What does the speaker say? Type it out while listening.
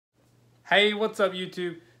Hey, what's up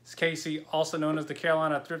YouTube? It's Casey, also known as the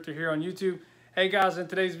Carolina Thrifter here on YouTube. Hey guys, in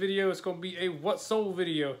today's video, it's going to be a what sold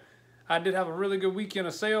video. I did have a really good weekend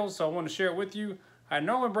of sales, so I want to share it with you. I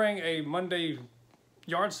normally bring a Monday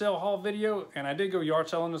yard sale haul video, and I did go yard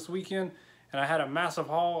selling this weekend, and I had a massive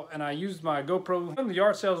haul, and I used my GoPro. One of the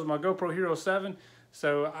yard sales was my GoPro Hero 7,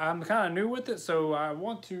 so I'm kind of new with it, so I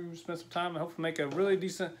want to spend some time and hopefully make a really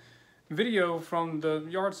decent video from the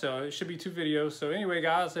yard sale. It should be 2 videos. So anyway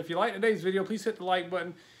guys, if you like today's video, please hit the like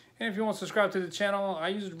button, and if you want to subscribe to the channel, I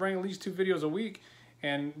usually bring at least 2 videos a week,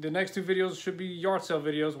 and the next 2 videos should be yard sale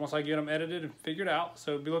videos once I get them edited and figured out,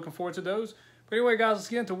 so be looking forward to those. But anyway guys, let's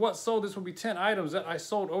get into what sold. This will be 10 items that I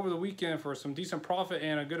sold over the weekend for some decent profit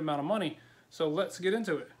and a good amount of money, so let's get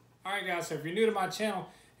into it. Alright guys, so if you're new to my channel,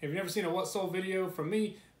 if you've never seen a what sold video from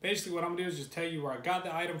me, basically what I'm gonna do is just tell you where I got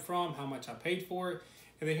the item from, how much I paid for it,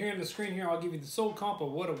 and then here on the screen here, I'll give you the sold comp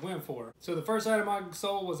of what it went for. So the first item I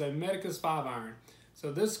sold was a Medicus 5-iron.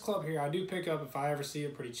 So this club here, I do pick up if I ever see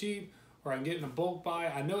it pretty cheap, or I can get in a bulk buy.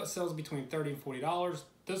 I know it sells between $30 and $40.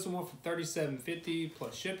 This one went for $37.50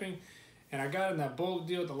 plus shipping, and I got it in that bulk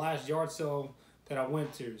deal at the last yard sale that I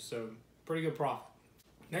went to, so pretty good profit.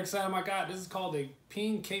 Next item I got, this is called a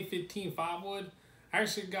Ping K15 5-wood. I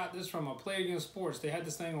actually got this from a Play Against Sports. They had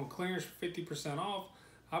this thing on clearance for 50% off.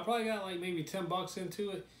 I probably got like maybe 10 bucks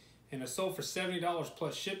into it, and it sold for $70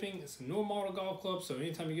 plus shipping. It's a newer model golf club, so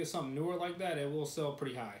anytime you get something newer like that, it will sell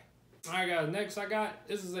pretty high. All right guys, next I got,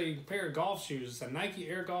 this is a pair of golf shoes. It's a Nike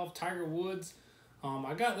Air Golf Tiger Woods.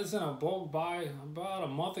 I got this in a bulk buy about a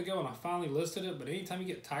month ago, and I finally listed it, but anytime you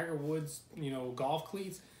get Tiger Woods, golf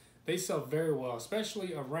cleats, they sell very well,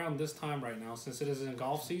 especially around this time right now, since it is in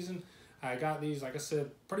golf season. I got these, like I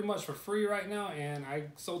said, pretty much for free right now, and I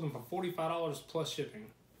sold them for $45 plus shipping.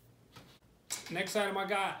 Next item I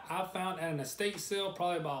got, I found at an estate sale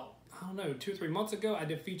probably about, 2 or 3 months ago. I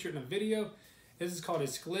did feature it in a video. This is called a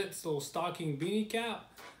Sklitz little stocking beanie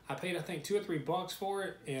cap. I paid, I think, 2 or 3 bucks for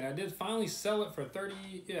it, and I did finally sell it for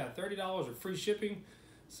 $30 with free shipping.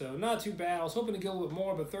 So not too bad. I was hoping to get a little bit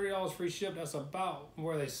more, but $30 free ship, that's about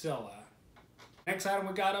where they sell at. Next item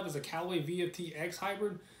we got up is a Callaway VFT X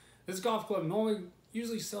Hybrid. This golf club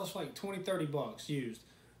usually sells for like 20-30 bucks used,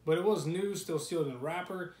 but it was new, still sealed in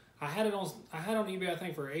wrapper. I had it on eBay, I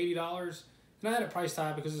think, for $80, and I had it priced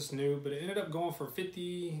high because it's new, but it ended up going for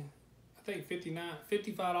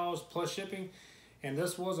 $55 plus shipping, and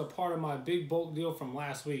this was a part of my big bulk deal from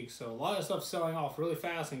last week. So a lot of stuff selling off really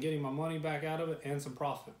fast and getting my money back out of it and some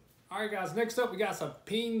profit. All right, guys, next up we got some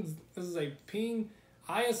Ping. This is a Ping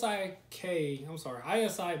ISI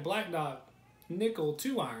Black Dot Nickel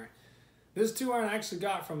 2-iron. This 2-iron I actually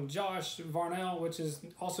got from Josh Varnell, which is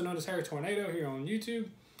also known as Harry Tornado here on YouTube.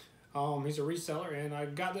 He's a reseller, and I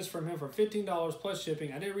got this from him for $15 plus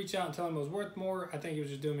shipping. I did reach out and tell him it was worth more. I think he was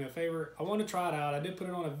just doing me a favor. I wanted to try it out. I did put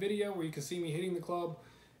it on a video where you can see me hitting the club.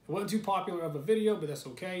 It wasn't too popular of a video, but that's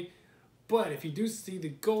okay. But if you do see the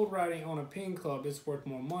gold writing on a Ping club, it's worth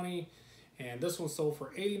more money. And this one sold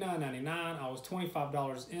for $89.99. I was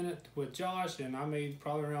 $25 in it with Josh, and I made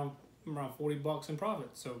probably around 40 bucks in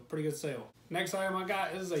profit, so pretty good sale. Next item I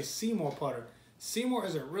got is a Seymour putter. Seymour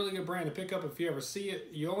is a really good brand to pick up if you ever see it.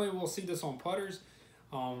 You only will see this on putters.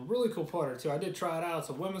 Really cool putter too. I did try it out. It's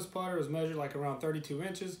a women's putter. It's measured like around 32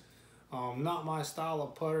 inches. Not my style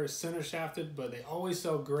of putter. It's center shafted, but they always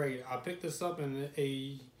sell great. I picked this up in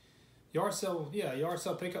a yard sale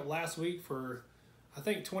pickup last week for I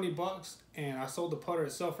think 20 bucks, and I sold the putter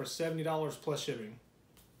itself for $70 plus shipping.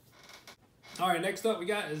 All right, next up we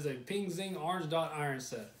got is a Ping Zing Orange Dot Iron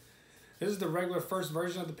set. This is the regular first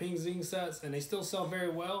version of the Ping Zing sets, and they still sell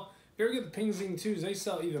very well. If you ever get the Ping Zing 2s, they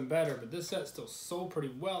sell even better, but this set still sold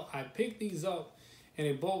pretty well. I picked these up in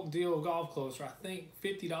a bulk deal of golf clubs for I think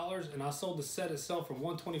 $50, and I sold the set itself for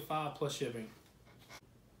 $125 plus shipping.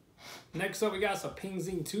 Next up we got some Ping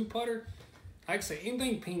Zing 2 putter. Like I say,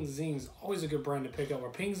 anything Ping Zing is always a good brand to pick up.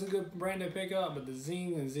 Or Ping's a good brand to pick up, but the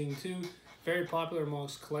Zing and Zing 2, very popular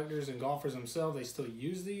amongst collectors and golfers themselves. They still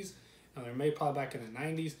use these. They're made probably back in the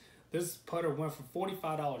 90s. This putter went for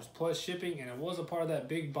 $45 plus shipping, and it was a part of that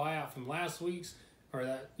big buyout from last week's, or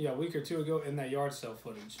that week or 2 ago in that yard sale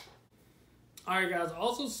footage. All right, guys,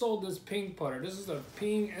 also sold this Ping putter. This is a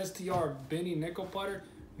Ping STR Benny nickel putter.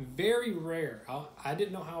 Very rare. I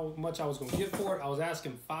didn't know how much I was going to get for it. I was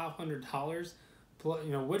asking $500,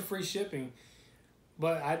 with free shipping.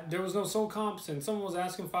 But there was no sold comps, and someone was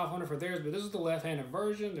asking $500 for theirs, but this is the left-handed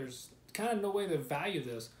version. There's kind of no way to value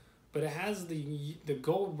this, but it has the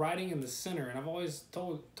gold writing in the center, and I've always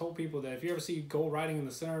told people that if you ever see gold writing in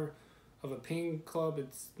the center of a Ping club,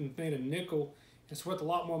 it's made of nickel, it's worth a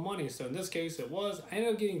lot more money. So in this case, it was. I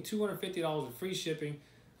ended up getting $250 in free shipping.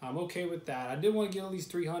 I'm okay with that. I did want to get at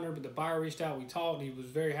least 300, but the buyer reached out. We talked. He was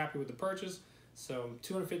very happy with the purchase. So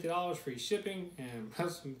 $250 free shipping, and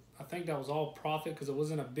I think that was all profit because it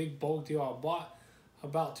wasn't a big bulk deal I bought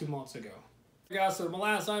about 2 months ago. Guys, so my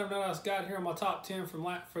last item that I got here on my top 10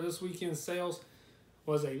 for this weekend's sales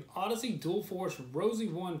was a Odyssey Dual Force Rosie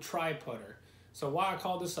 1 tri-putter. So why I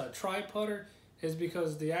call this a tri-putter is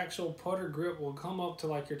because the actual putter grip will come up to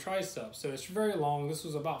like your tricep. So it's very long. This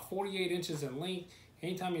was about 48 inches in length.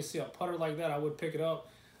 Anytime you see a putter like that, I would pick it up.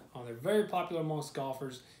 They're very popular amongst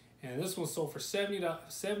golfers. And this one sold for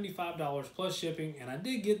 $75 plus shipping. And I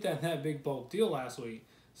did get that big bulk deal last week.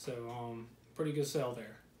 So pretty good sale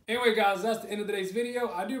there. Anyway, guys, that's the end of today's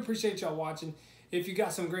video. I do appreciate y'all watching. If you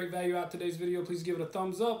got some great value out of today's video, please give it a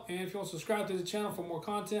thumbs up. And if you want to subscribe to the channel for more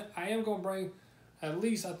content, I am going to bring at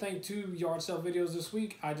least, I think, 2 yard sale videos this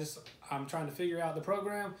week. I'm trying to figure out the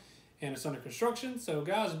program, and it's under construction. So,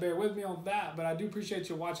 guys, bear with me on that. But I do appreciate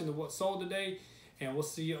you watching the What Sold today, and we'll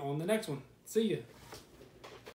see you on the next one. See ya.